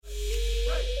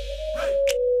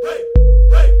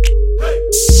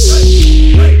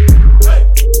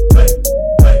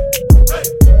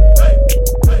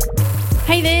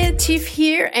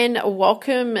and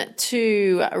welcome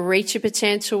to Reach Your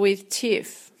Potential with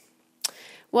Tiff.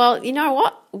 Well, you know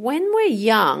what? When we're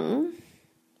young,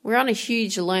 we're on a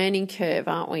huge learning curve,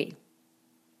 aren't we?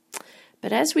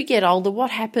 But as we get older,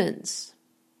 what happens?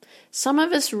 Some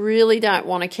of us really don't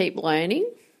want to keep learning.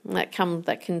 That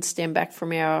can stem back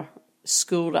from our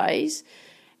school days.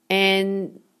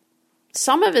 And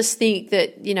some of us think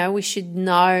that, we should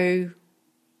know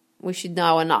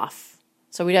enough.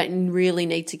 So we don't really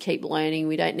need to keep learning.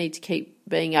 We don't need to keep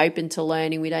being open to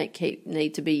learning. We don't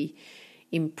need to be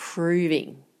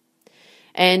improving.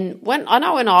 And when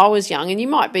I was young, and you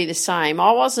might be the same,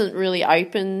 I wasn't really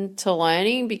open to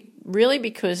learning, really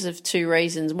because of two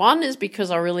reasons. One is because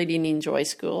I really didn't enjoy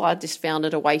school. I just found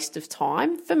it a waste of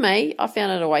time. For me, I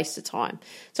found it a waste of time.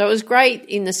 So it was great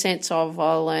in the sense of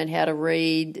I learned how to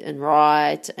read and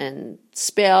write and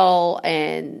spell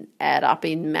and add up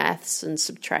in maths and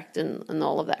subtract and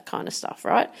all of that kind of stuff,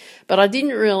 right? But I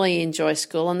didn't really enjoy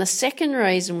school. And the second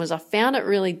reason was I found it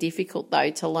really difficult, though,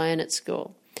 to learn at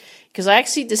school. Because I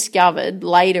actually discovered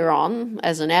later on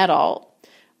as an adult,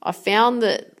 I found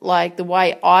that the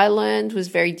way I learned was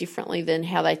very differently than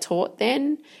how they taught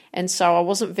then. And so I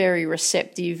wasn't very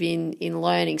receptive in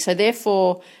learning. So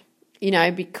therefore,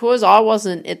 because I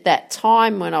wasn't at that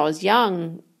time when I was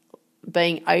young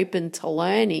being open to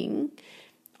learning,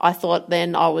 I thought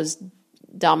then I was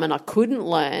dumb and I couldn't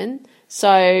learn.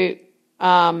 So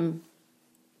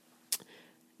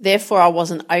therefore I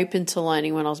wasn't open to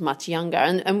learning when I was much younger.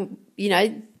 And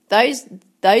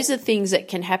those are things that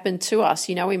can happen to us.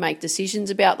 We make decisions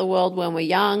about the world when we're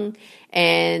young,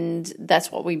 and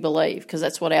that's what we believe, because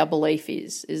that's what our belief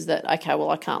is that, okay, well,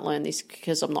 I can't learn this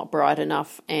because I'm not bright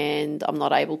enough and I'm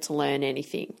not able to learn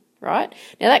anything, right?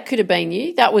 Now, that could have been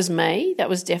you. That was me. That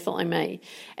was definitely me.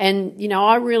 And,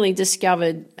 I really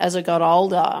discovered as I got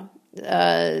older,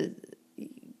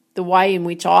 the way in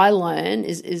which I learn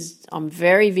is I'm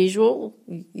very visual.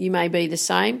 You may be the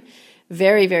same.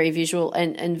 Very, very visual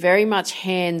and very much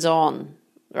hands-on,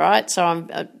 right? So I'm,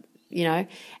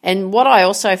 and what I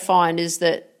also find is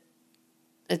that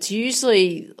it's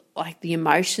usually like the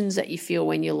emotions that you feel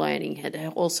when you're learning.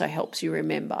 It also helps you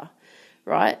remember,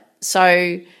 right?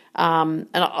 So, and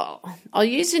I'll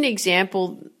use an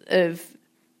example of,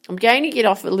 I'm going to get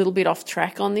a little bit off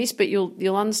track on this, but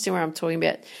you'll understand what I'm talking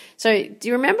about. So do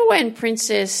you remember when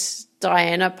Princess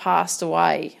Diana passed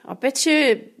away? I bet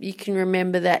you can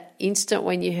remember that instant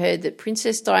when you heard that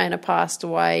Princess Diana passed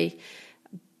away,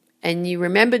 and you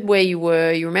remembered where you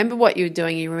were, you remember what you were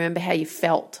doing, you remember how you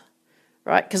felt,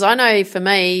 right? Because I know for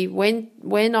me,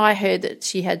 when I heard that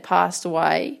she had passed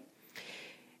away,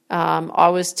 I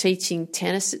was teaching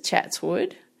tennis at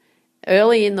Chatswood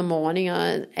early in the morning,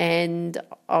 and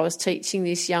I was teaching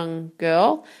this young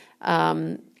girl,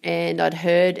 and I'd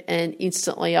heard, and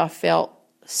instantly I felt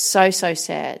so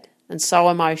sad and so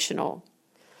emotional,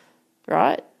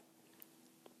 right?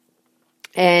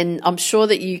 And I'm sure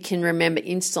that you can remember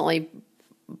instantly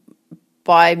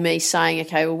by me saying,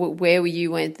 okay, well, where were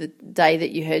you when the day that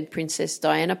you heard Princess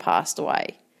Diana passed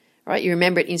away, right? You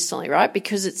remember it instantly, right?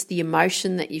 Because it's the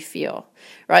emotion that you feel,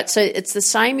 right? So it's the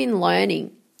same in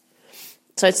learning.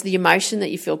 So it's the emotion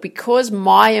that you feel. Because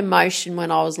my emotion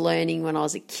when I was learning when I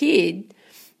was a kid,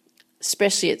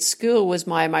 especially at school,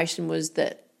 my emotion was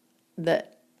that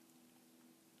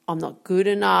I'm not good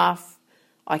enough,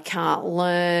 I can't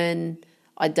learn,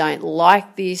 I don't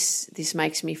like this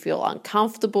makes me feel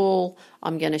uncomfortable,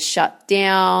 I'm going to shut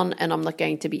down and I'm not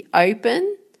going to be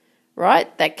open,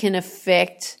 right? That can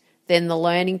affect then the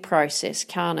learning process,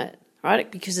 can't it?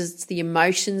 Right? Because it's the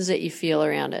emotions that you feel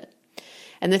around it.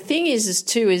 And the thing is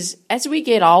as we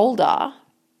get older,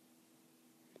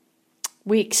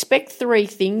 we expect three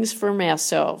things from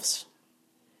ourselves,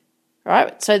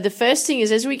 right? So the first thing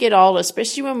is as we get older,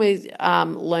 especially when we're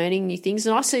learning new things,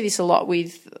 and I see this a lot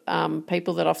with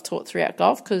people that I've taught throughout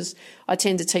golf, because I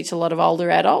tend to teach a lot of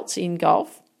older adults in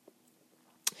golf.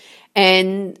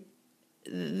 And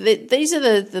these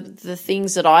are the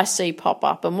things that I see pop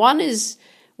up. And one is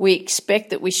we expect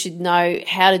that we should know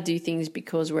how to do things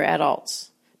because we're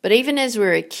adults. But even as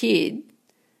we're a kid,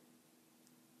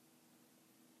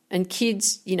 and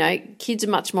kids are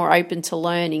much more open to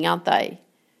learning, aren't they?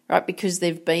 Right? Because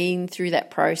they've been through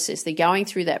that process. They're going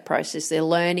through that process. They're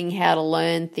learning how to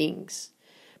learn things.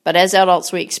 But as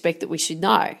adults, we expect that we should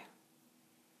know.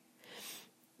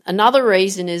 Another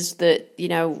reason is that,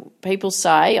 people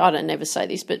say, I don't never say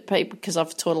this, but people, because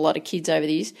I've taught a lot of kids over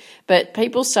the years, but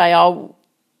people say,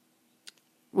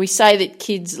 we say that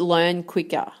kids learn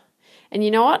quicker. And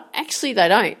you know what? Actually, they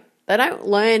don't. They don't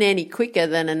learn any quicker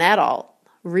than an adult,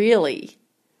 really.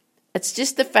 It's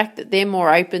just the fact that they're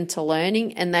more open to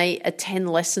learning and they attend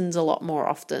lessons a lot more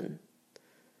often,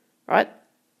 right?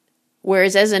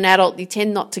 Whereas as an adult, you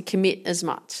tend not to commit as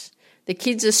much. The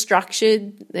kids are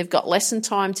structured, they've got lesson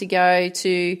time to go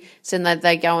to, so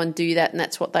they go and do that, and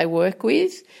that's what they work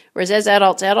with. Whereas as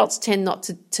adults tend not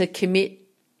to commit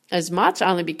as much,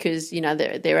 only because,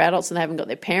 they're adults and they haven't got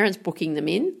their parents booking them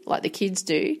in like the kids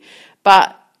do.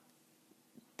 But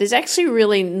there's actually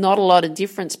really not a lot of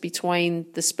difference between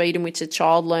the speed in which a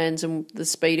child learns and the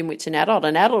speed in which an adult.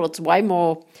 An adult is way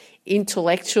more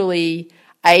intellectually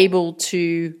able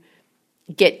to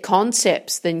get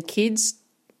concepts than kids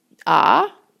are.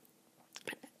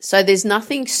 So there's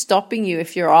nothing stopping you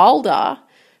if you're older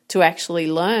to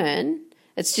actually learn.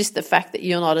 It's just the fact that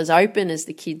you're not as open as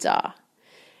the kids are.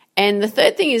 And the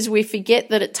third thing is we forget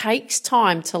that it takes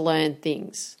time to learn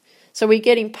things. So we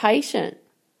get impatient.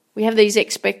 We have these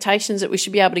expectations that we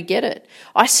should be able to get it.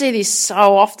 I see this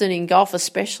so often in golf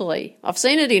especially. I've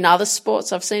seen it in other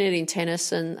sports. I've seen it in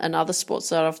tennis and other sports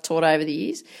that I've taught over the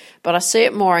years. But I see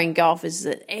it more in golf, is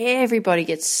that everybody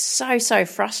gets so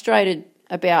frustrated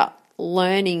about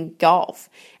learning golf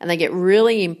and they get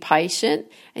really impatient.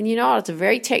 And it's a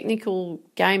very technical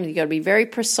game. You've got to be very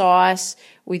precise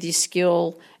with your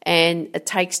skill and it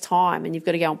takes time and you've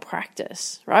got to go and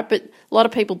practice, right? But a lot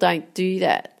of people don't do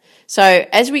that. So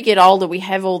as we get older, we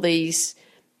have all these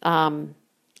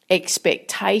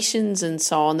expectations and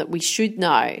so on that we should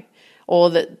know,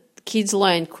 or that kids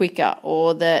learn quicker,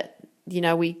 or that,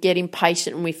 we get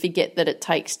impatient and we forget that it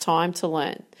takes time to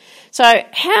learn. So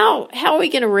how are we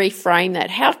going to reframe that?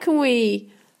 How can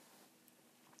we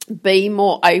be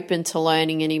more open to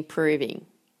learning and improving?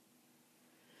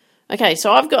 Okay,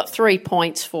 so I've got 3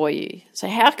 points for you. So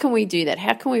how can we do that?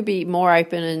 How can we be more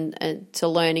open and to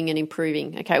learning and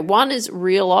improving? Okay, one is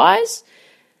realise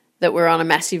that we're on a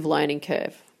massive learning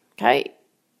curve. Okay,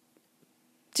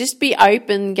 just be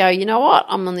open, go, you know what,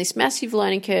 I'm on this massive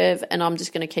learning curve and I'm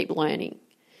just going to keep learning.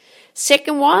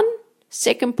 Second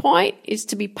point is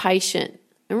to be patient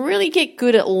and really get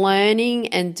good at learning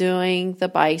and doing the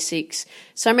basics.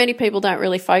 So many people don't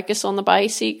really focus on the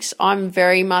basics. I'm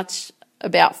very much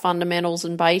about fundamentals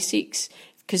and basics,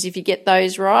 because if you get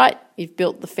those right, you've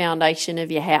built the foundation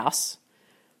of your house.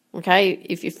 Okay,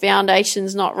 if your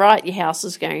foundation's not right, your house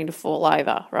is going to fall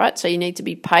over, right? So you need to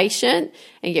be patient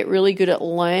and get really good at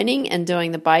learning and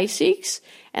doing the basics.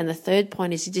 And the third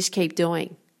point is you just keep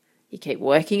doing. You keep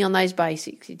working on those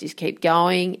basics. You just keep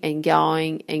going and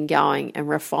going and going and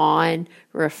refine.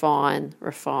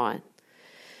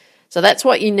 So that's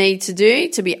what you need to do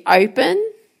to be open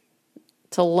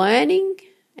to learning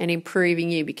and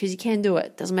improving you, because you can do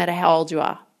it. Doesn't matter how old you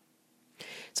are.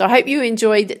 So I hope you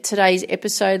enjoyed today's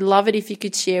episode. Love it if you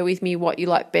could share with me what you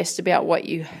like best about what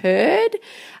you heard.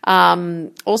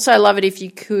 Also love it if you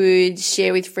could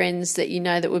share with friends that you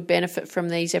know that would benefit from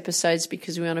these episodes,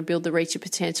 because we want to build the Reach Your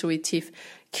Potential with Tiff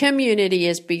community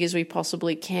as big as we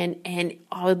possibly can. And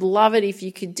I would love it if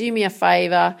you could do me a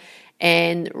favour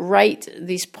and rate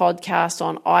this podcast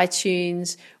on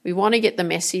iTunes. We want to get the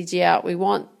message out. We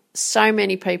want so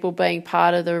many people being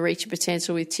part of the Reach Your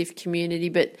Potential with Tiff community,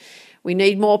 but we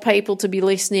need more people to be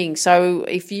listening. So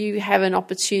if you have an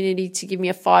opportunity to give me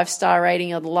a 5-star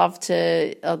rating, I'd love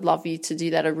you to do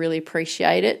that. I really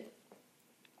appreciate it.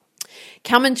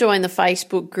 Come and join the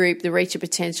Facebook group, the Reach Your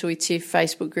Potential with Tiff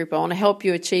Facebook group. I want to help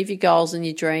you achieve your goals and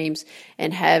your dreams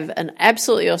and have an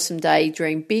absolutely awesome day.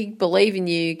 Dream big, believe in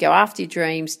you, go after your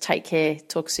dreams. Take care.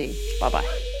 Talk soon.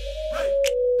 Bye-bye.